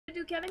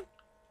do, Kevin?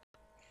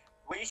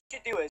 What you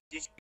should do is you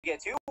should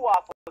get 2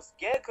 waffles,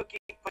 get a cookie,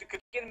 put a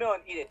cookie in the middle,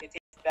 and eat it. It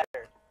tastes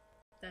better.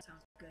 That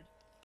sounds good.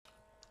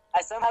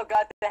 I somehow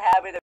got the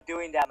habit of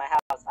doing that at my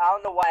house. I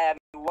don't know why. I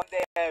mean, one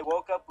day I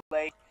woke up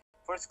late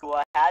for school.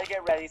 I had to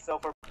get ready, so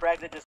for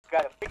breakfast, just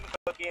grabbed a freaking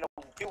cookie and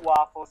 2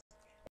 waffles.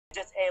 And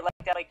just ate like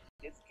that. Like,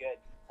 it's good.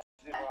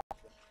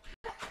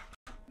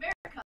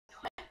 America.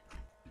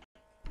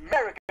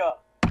 America.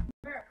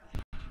 America.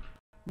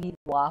 Need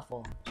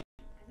waffle.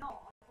 No,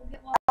 I'll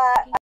get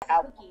waffles.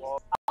 Cookies.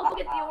 Well, I'll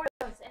get the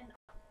Oreos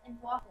and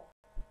waffle.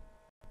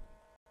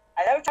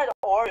 I never tried the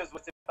Oreos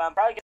with it, but I'm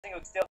probably guessing it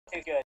would still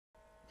taste good.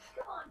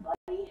 Come on,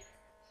 buddy.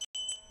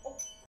 Oh,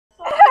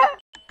 sorry.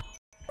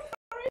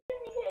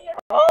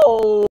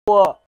 Oh!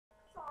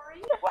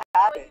 Sorry. What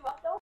happened?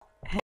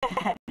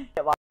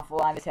 Get waffle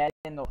on his head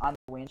and on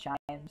the wind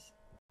chimes.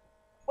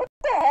 What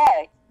the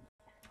heck?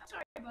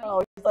 Sorry, buddy.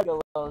 Oh, he's like a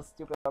little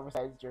stupid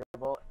oversized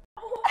gerbil.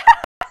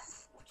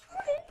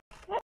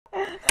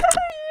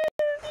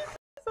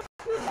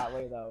 That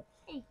way though.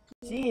 Hey,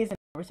 She is an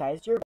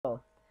oversized gerbil.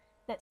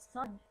 that's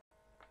sun.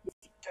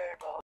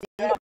 Turbo.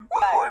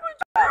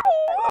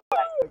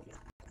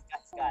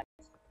 Guys.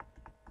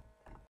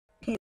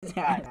 He's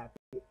happy.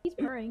 He's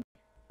purring.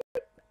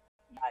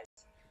 Guys,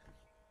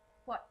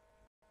 What?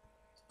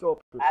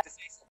 Stop. I have to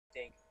say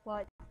something.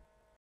 What?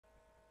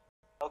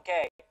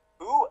 Okay,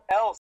 who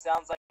else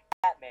sounds like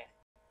Batman?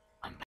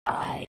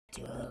 I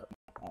do.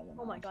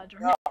 Oh my God,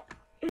 No.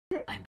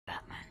 I'm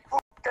Batman.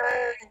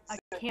 Okay. I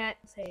can't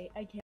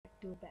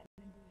do a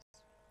Batman voice.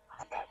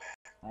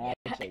 I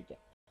can shake it.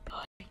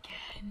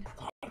 Again.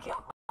 Thank you,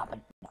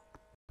 Robin.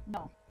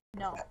 No.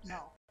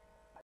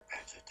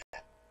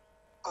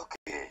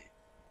 Okay.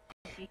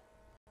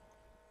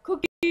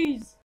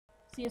 Cookies!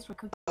 C is for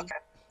cookies. Okay.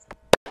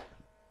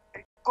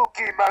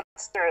 Cookie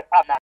Monster.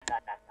 No.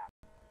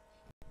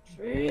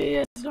 C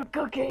is for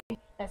cookie.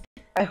 That's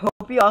I hope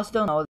you all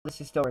still know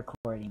this is still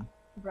recording.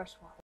 brush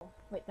waffle.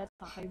 Wait, that's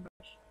not how you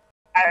brush.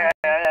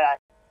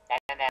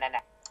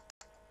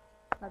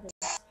 That is-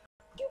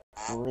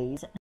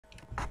 Please.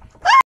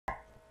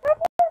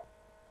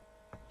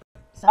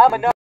 I'm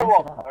another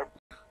one.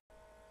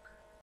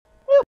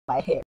 My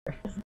hair.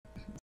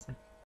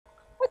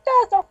 What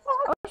the fuck?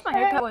 I wish my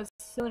haircut was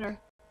sooner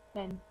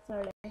than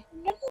Saturday.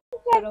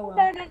 But oh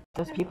well.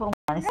 Does people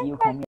want to see you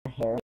comb your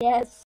hair?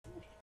 Yes.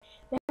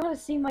 They want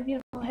to see my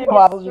beautiful hair.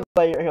 Probably just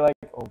like you're like,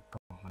 oh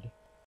god.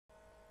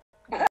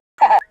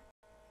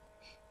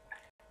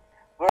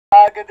 We're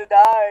all gonna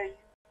die.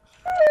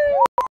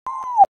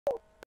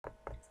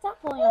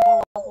 Stop pulling on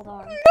the waffle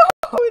arm.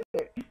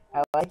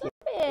 I like it.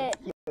 Stop it.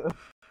 It's cute.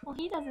 Well,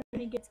 he doesn't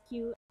think it's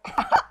cute.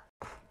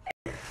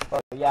 Oh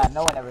yeah,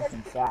 no one ever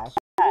thinks that. Look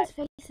at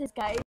his faces,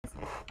 guys.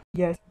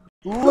 Yes.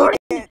 Look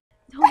at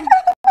Don't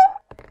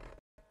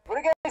What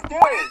are you guys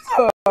doing?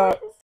 her.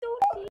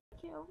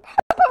 take him.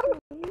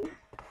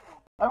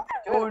 I'm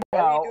Jordan, going what are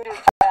now. you doing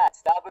to the cat?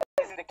 Stop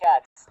abusing the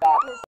cat. Stop.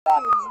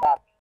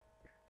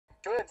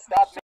 Jordan,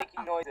 stop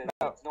making noises.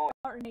 No. It's noise.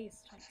 Aunt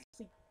Renee's trying to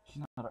sleep.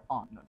 She's not her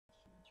aunt. No.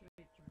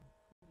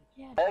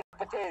 Yeah, I like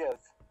potatoes.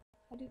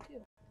 I do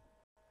too.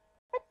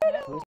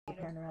 Who's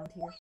turn around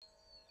here?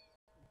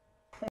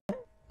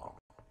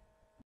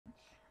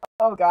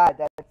 Oh god,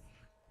 that's.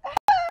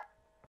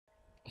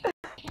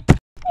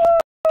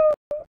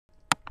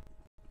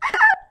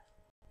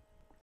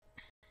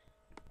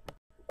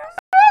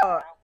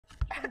 Oh.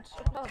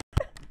 Shut up.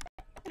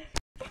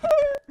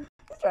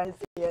 He's trying to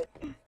see it.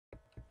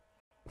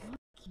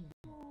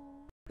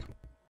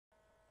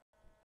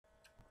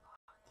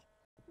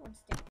 One's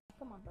down.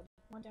 Come on, buddy.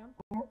 One down.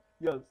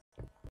 Yes.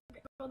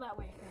 Okay, go that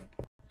way.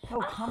 No,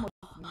 come with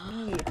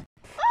me.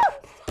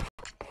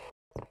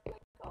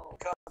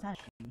 Go. It's not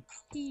she.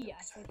 He,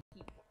 I said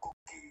he.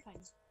 Fine.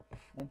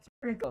 And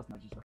Sprinkles, not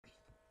just.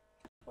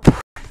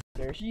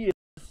 There she is.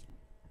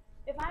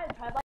 If I had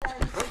tried like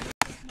that, it would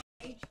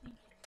be HD.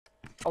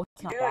 Oh,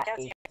 it's not You know, I that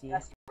can't see HD.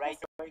 that's right,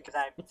 Jordan, because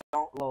I It's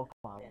don't. low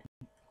quality.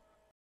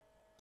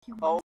 You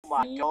Oh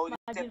wanna my see god, my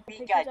it's a beautiful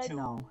pictures I Pikachu.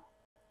 No.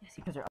 Yes,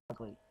 because they're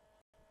ugly.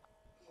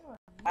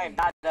 I am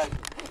not ugly.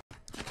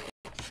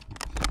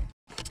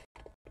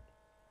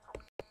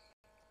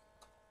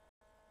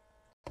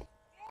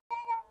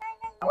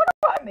 I wonder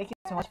why I'm making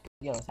so much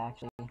videos,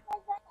 actually.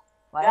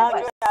 Why Now, is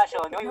Jordan,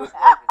 Ashel, no use.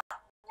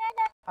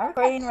 I'm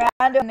creating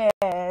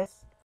randomness.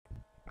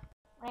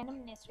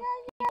 Randomness with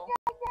people.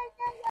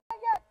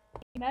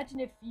 Imagine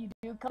if you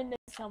do come in this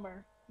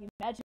summer.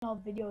 Imagine all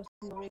the videos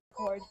we will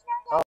record.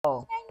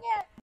 Oh.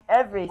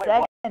 Every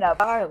second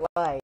of our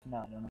life.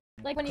 No.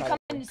 Like when you come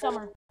in the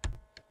summer.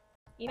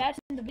 Imagine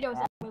the videos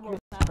that we will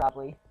have.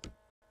 Probably.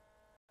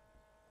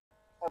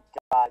 Oh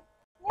god.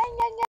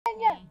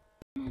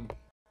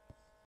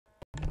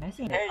 I'm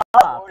messing Hey, it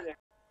up. Jordan.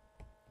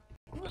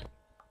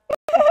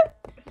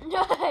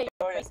 Hey,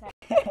 Jordan,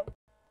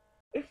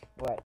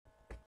 What?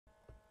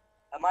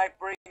 I might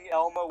bring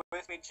Elmo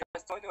with me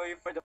just to annoy you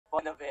for the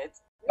fun of it.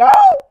 No!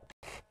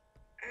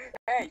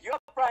 Hey, you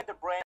have Brian the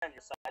brand on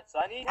your side,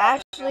 Sonny.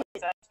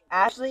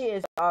 Ashley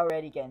is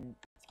already getting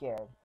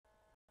scared.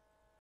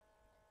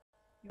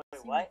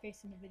 see my what?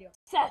 face in the video.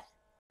 Seth!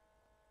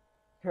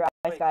 Her eyes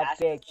Wait, got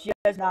Ashley, big. She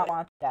does not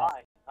want that.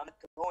 Fine. I'm not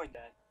going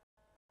then.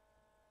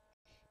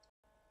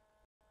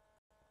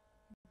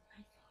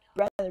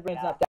 Brandon Brain's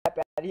Yeah. not that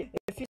bad.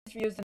 If he's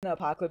used in the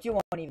apocalypse, you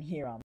won't even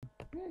hear him.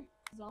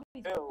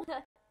 Zombies. Ew.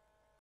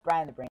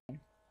 Brian the Brain.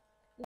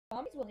 The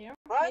zombies will hear him.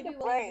 Brian Maybe the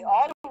we'll Brain, hear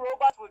all him. the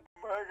robots would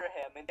murder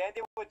him, and then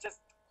they would just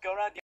go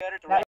around the other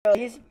Now,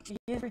 direction.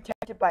 he's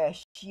protected by a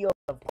shield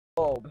of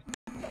gold.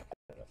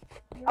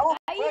 I will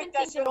I break even that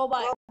think shit with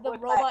my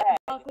robot head.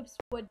 apocalypse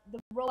would, the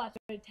robots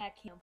would attack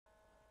him.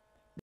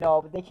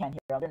 No, but they can't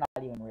hear him. They're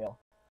not even real.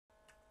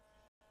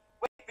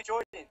 Wait, but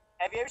Jordan,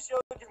 have you ever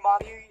showed your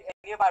mommy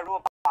any of my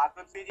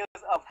Robocalypse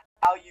videos of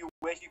how you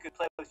wish you could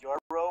play with your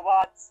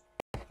robots?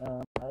 I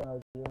don't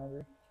know. Do you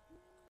remember?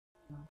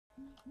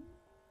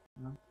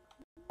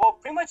 Well,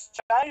 pretty much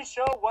try to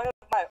show one of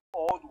my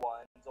old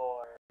ones,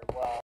 or,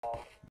 well,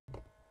 I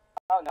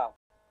don't know.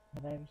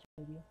 Have I ever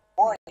showed you?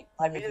 Warning,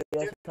 my His videos videos do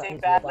about contain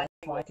his bad robots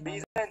language. walking around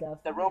Reason and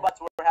stuff. the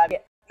robots were having...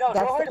 Yeah, No,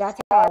 show her That's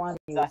the how I robots want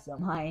to inside. use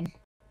mine.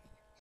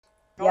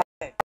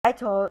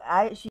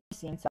 Jordan, She's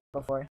seen some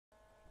before.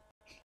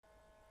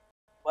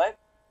 what?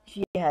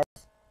 She has.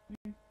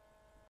 What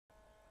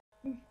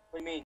do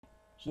you mean?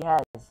 She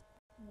has.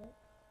 What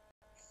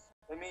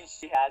do you mean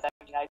she has? I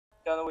mean, I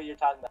don't know what you're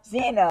talking about.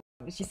 Seen them.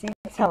 She's seen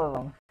some of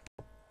them.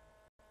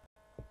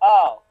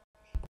 Oh.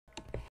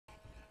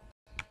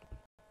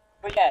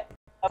 But yeah,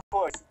 of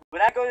course,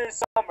 when I go to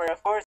the summer,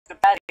 of course, the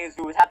bad thing is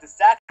we would have to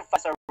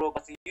sacrifice our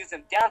robots and use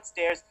them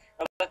downstairs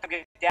and let them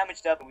get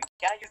damaged up, and we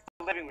can't use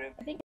the living room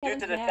I think due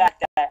to the yeah.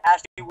 fact that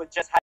Ashley would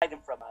just hide them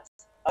from us.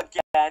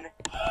 Again.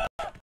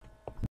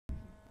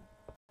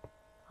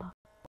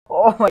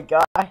 Oh my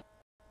god.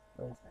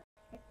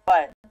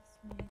 But,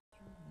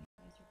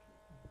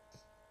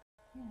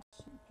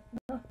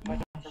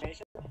 much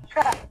information?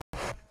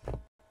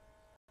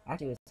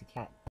 Actually, it's a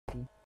cat.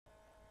 See?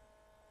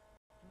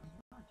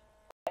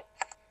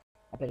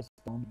 I bet it's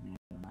stone.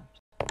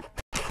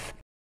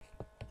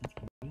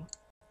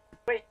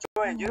 Wait,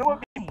 Jordan, you know what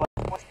would be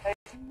funny?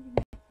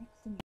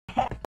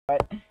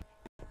 What?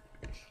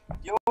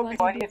 You know what would be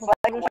funny? It's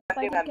like one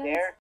day when I'm guys?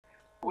 there,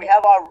 we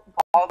have all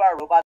of our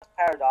robots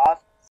paired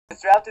off. And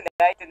throughout the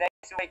night we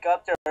wake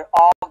up, they're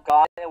all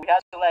gone, and we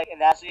have to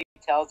and Ashley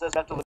tells us we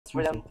have to look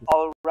for them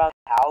all around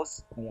the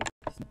house. Oh, yeah.